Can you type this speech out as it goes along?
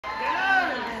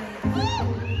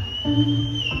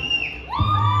I'm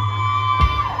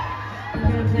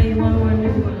gonna play you one more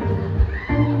new one.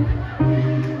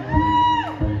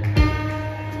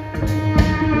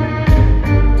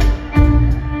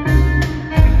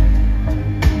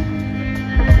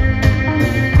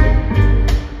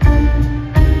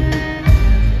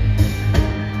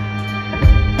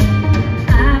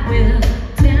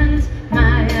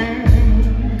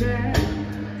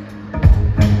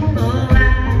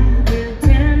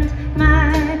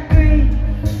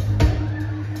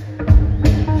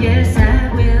 Yes,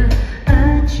 I will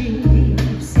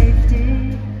achieve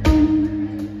safety.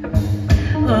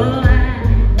 Oh,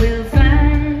 I will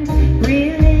find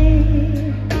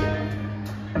relief.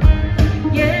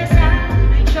 Yes,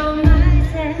 I show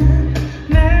myself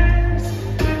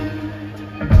mercy.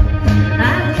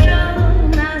 I will show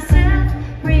myself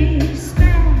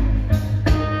respect.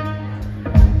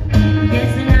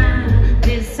 Yes, and I'll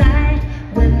decide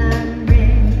when I'm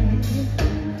ready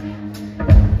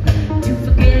to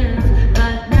forgive,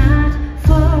 but not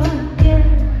forget.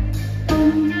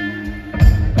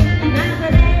 And I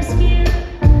would ask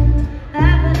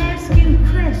you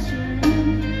questions,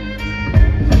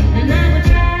 and I would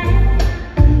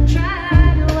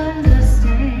try to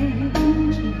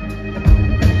understand you.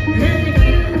 And if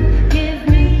you give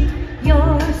me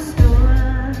your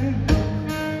story,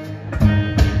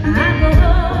 I will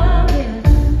hold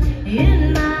it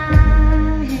in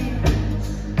my hands,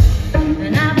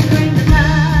 and I will bring the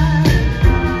love,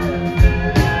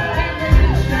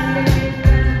 revolution,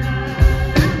 revolution,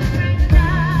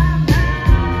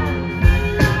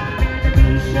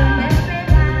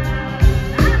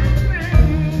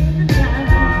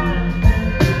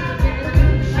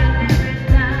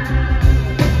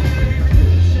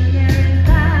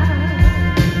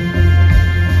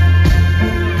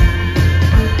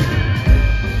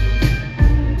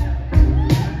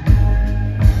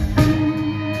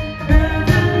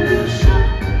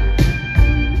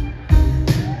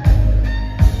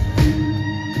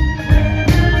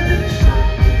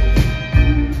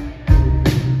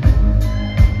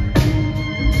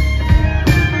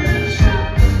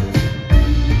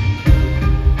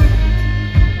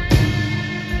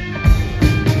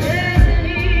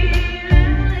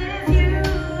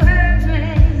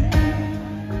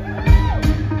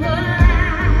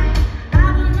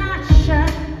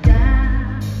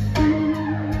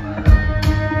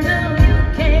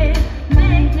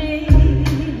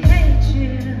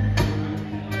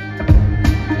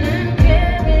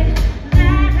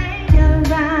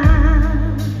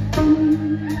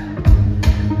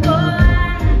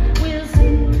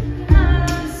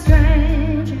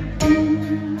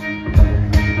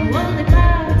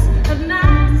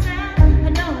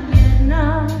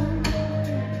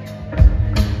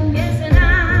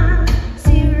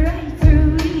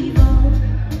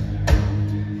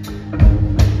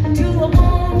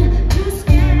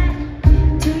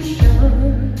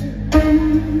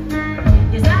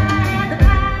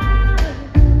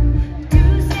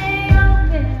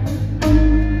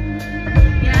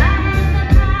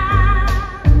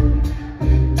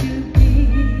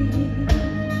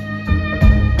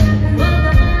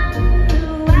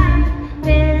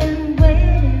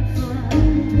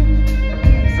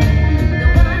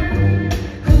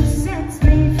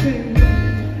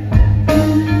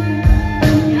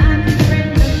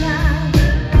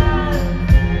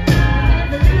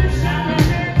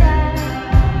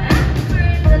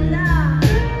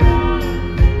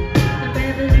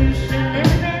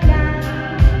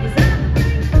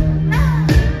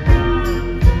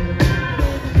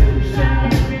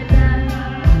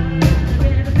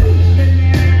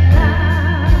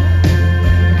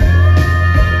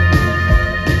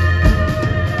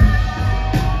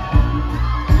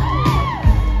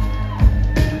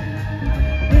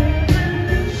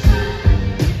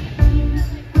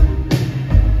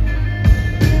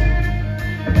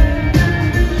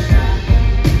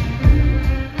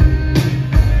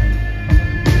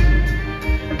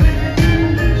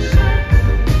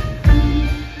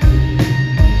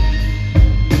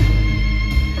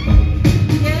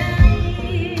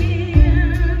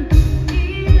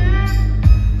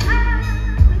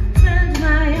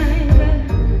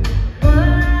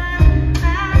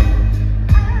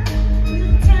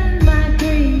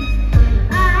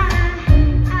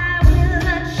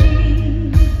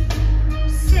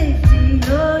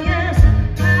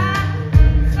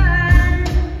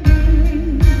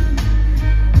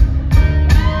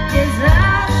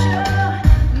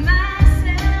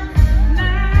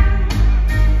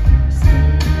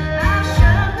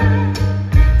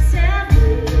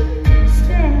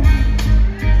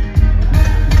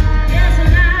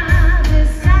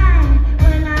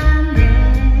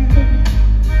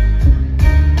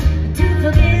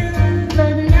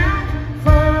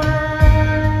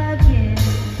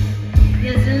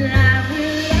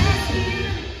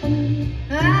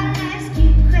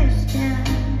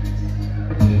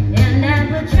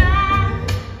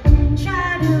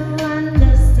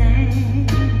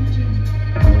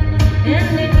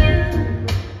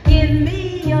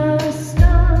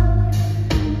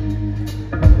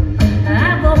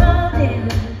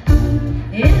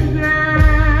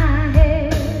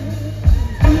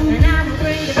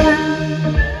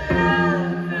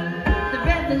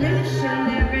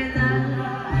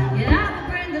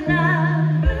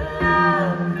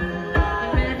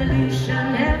 you should.